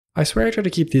I swear I try to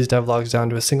keep these devlogs down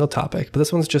to a single topic, but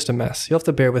this one's just a mess. You'll have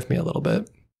to bear with me a little bit.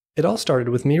 It all started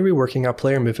with me reworking how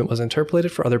player movement was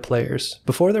interpolated for other players.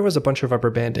 Before there was a bunch of rubber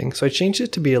banding, so I changed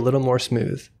it to be a little more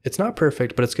smooth. It's not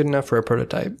perfect, but it's good enough for a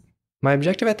prototype. My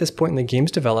objective at this point in the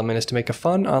game's development is to make a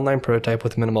fun online prototype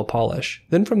with minimal polish.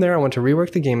 Then from there I want to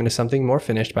rework the game into something more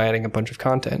finished by adding a bunch of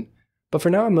content. But for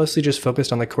now I'm mostly just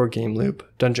focused on the core game loop,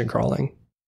 dungeon crawling.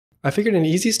 I figured an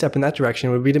easy step in that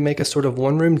direction would be to make a sort of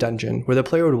one-room dungeon, where the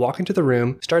player would walk into the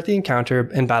room, start the encounter,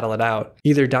 and battle it out,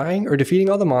 either dying or defeating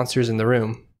all the monsters in the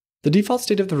room. The default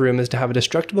state of the room is to have a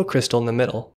destructible crystal in the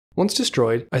middle. Once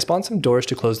destroyed, I spawn some doors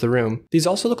to close the room. These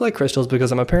also look like crystals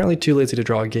because I'm apparently too lazy to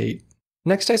draw a gate.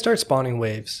 Next I start spawning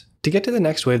waves. To get to the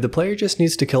next wave, the player just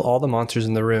needs to kill all the monsters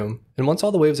in the room, and once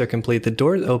all the waves are complete, the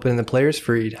door is open and the player is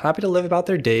freed, happy to live about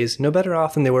their days, no better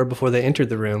off than they were before they entered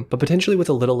the room, but potentially with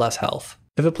a little less health.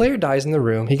 If a player dies in the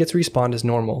room, he gets respawned as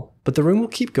normal, but the room will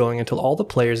keep going until all the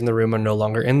players in the room are no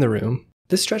longer in the room.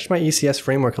 This stretched my ECS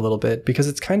framework a little bit because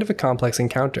it's kind of a complex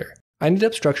encounter. I ended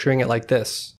up structuring it like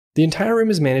this. The entire room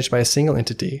is managed by a single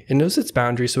entity. It knows its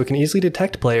boundaries so it can easily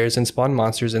detect players and spawn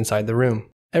monsters inside the room.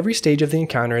 Every stage of the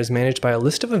encounter is managed by a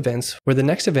list of events where the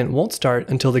next event won't start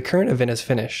until the current event is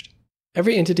finished.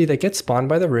 Every entity that gets spawned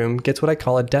by the room gets what I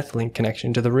call a death link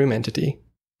connection to the room entity.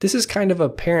 This is kind of a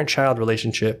parent-child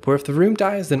relationship, where if the room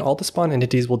dies, then all the spawn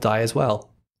entities will die as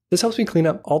well. This helps me clean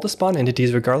up all the spawn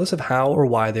entities regardless of how or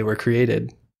why they were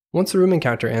created. Once the room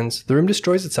encounter ends, the room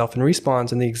destroys itself and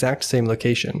respawns in the exact same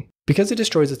location. Because it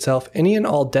destroys itself, any and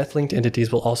all death-linked entities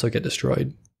will also get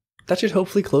destroyed. That should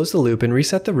hopefully close the loop and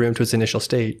reset the room to its initial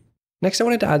state. Next I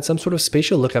wanted to add some sort of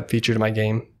spatial lookup feature to my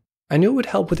game. I knew it would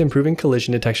help with improving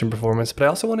collision detection performance, but I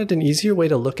also wanted an easier way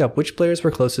to look up which players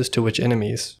were closest to which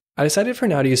enemies. I decided for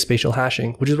now to use spatial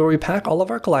hashing, which is where we pack all of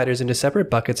our colliders into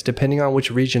separate buckets depending on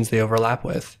which regions they overlap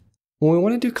with. When we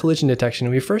want to do collision detection,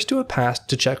 we first do a pass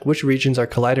to check which regions our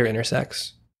collider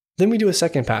intersects. Then we do a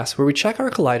second pass where we check our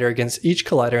collider against each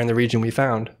collider in the region we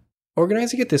found.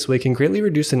 Organizing it this way can greatly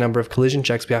reduce the number of collision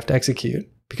checks we have to execute,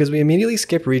 because we immediately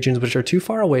skip regions which are too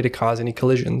far away to cause any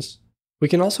collisions. We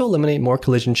can also eliminate more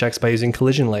collision checks by using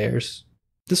collision layers.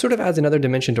 This sort of adds another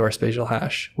dimension to our spatial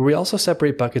hash, where we also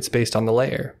separate buckets based on the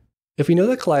layer. If we know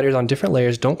that colliders on different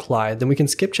layers don't collide, then we can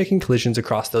skip checking collisions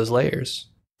across those layers.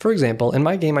 For example, in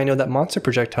my game I know that monster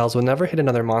projectiles will never hit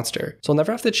another monster, so I'll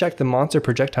never have to check the monster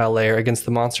projectile layer against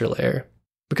the monster layer.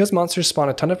 Because monsters spawn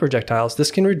a ton of projectiles, this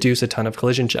can reduce a ton of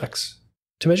collision checks.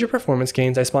 To measure performance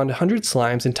gains, I spawned 100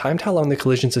 slimes and timed how long the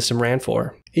collision system ran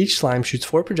for. Each slime shoots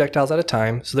 4 projectiles at a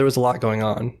time, so there was a lot going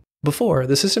on. Before,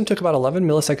 the system took about 11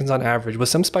 milliseconds on average, with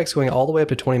some spikes going all the way up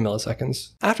to 20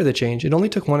 milliseconds. After the change, it only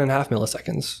took 1.5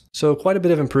 milliseconds, so quite a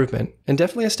bit of improvement, and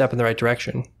definitely a step in the right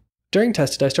direction. During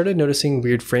tested, I started noticing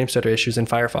weird frame stutter issues in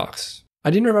Firefox. I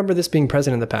didn't remember this being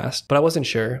present in the past, but I wasn't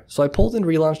sure, so I pulled and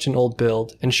relaunched an old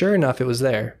build, and sure enough it was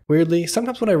there. Weirdly,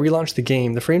 sometimes when I relaunched the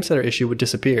game, the frame stutter issue would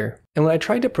disappear, and when I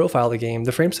tried to profile the game,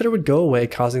 the frame stutter would go away,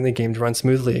 causing the game to run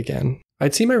smoothly again.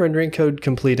 I'd see my rendering code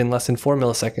complete in less than 4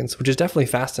 milliseconds, which is definitely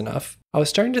fast enough. I was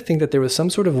starting to think that there was some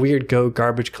sort of weird Go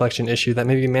garbage collection issue that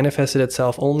maybe manifested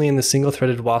itself only in the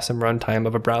single-threaded WASM runtime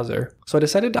of a browser, so I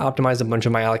decided to optimize a bunch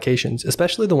of my allocations,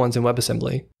 especially the ones in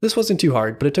WebAssembly. This wasn't too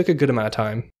hard, but it took a good amount of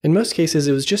time. In most cases,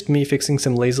 it was just me fixing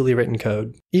some lazily written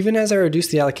code. Even as I reduced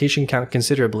the allocation count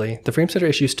considerably, the frame stutter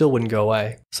issue still wouldn't go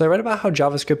away. So I read about how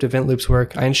JavaScript event loops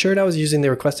work, I ensured I was using the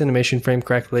request animation frame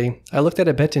correctly, I looked at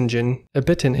Ebit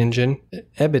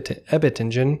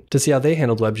engine to see how they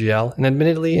handled WebGL, and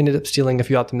admittedly ended up stealing a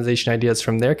few optimization ideas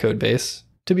from their codebase.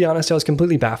 To be honest, I was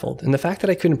completely baffled, and the fact that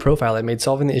I couldn't profile it made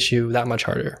solving the issue that much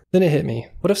harder. Then it hit me.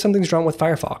 What if something's wrong with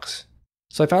Firefox?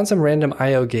 So I found some random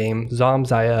IO game,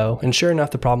 Zoms.io, and sure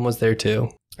enough the problem was there too.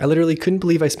 I literally couldn't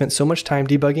believe I spent so much time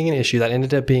debugging an issue that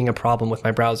ended up being a problem with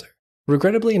my browser.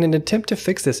 Regrettably, in an attempt to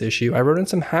fix this issue, I wrote in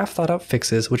some half-thought-out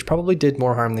fixes which probably did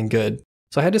more harm than good,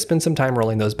 so I had to spend some time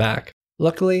rolling those back.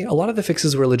 Luckily, a lot of the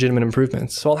fixes were legitimate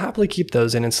improvements, so I'll happily keep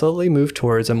those in and slowly move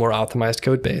towards a more optimized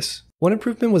codebase. One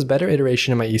improvement was better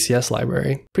iteration in my ECS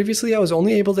library. Previously, I was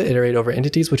only able to iterate over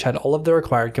entities which had all of the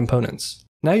required components.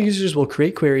 Now users will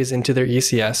create queries into their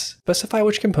ECS, specify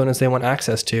which components they want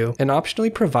access to, and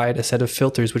optionally provide a set of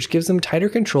filters which gives them tighter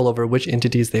control over which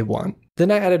entities they want.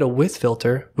 Then I added a with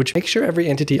filter, which makes sure every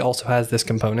entity also has this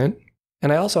component.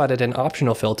 And I also added an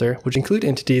optional filter, which include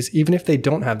entities even if they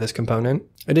don't have this component.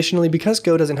 Additionally, because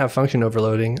Go doesn't have function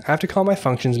overloading, I have to call my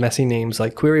functions messy names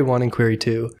like query1 and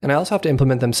query2, and I also have to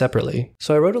implement them separately.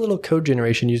 So I wrote a little code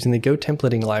generation using the Go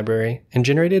templating library, and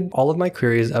generated all of my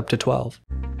queries up to 12.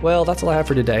 Well, that's all I have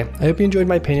for today. I hope you enjoyed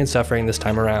my pain and suffering this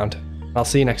time around. I'll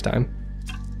see you next time.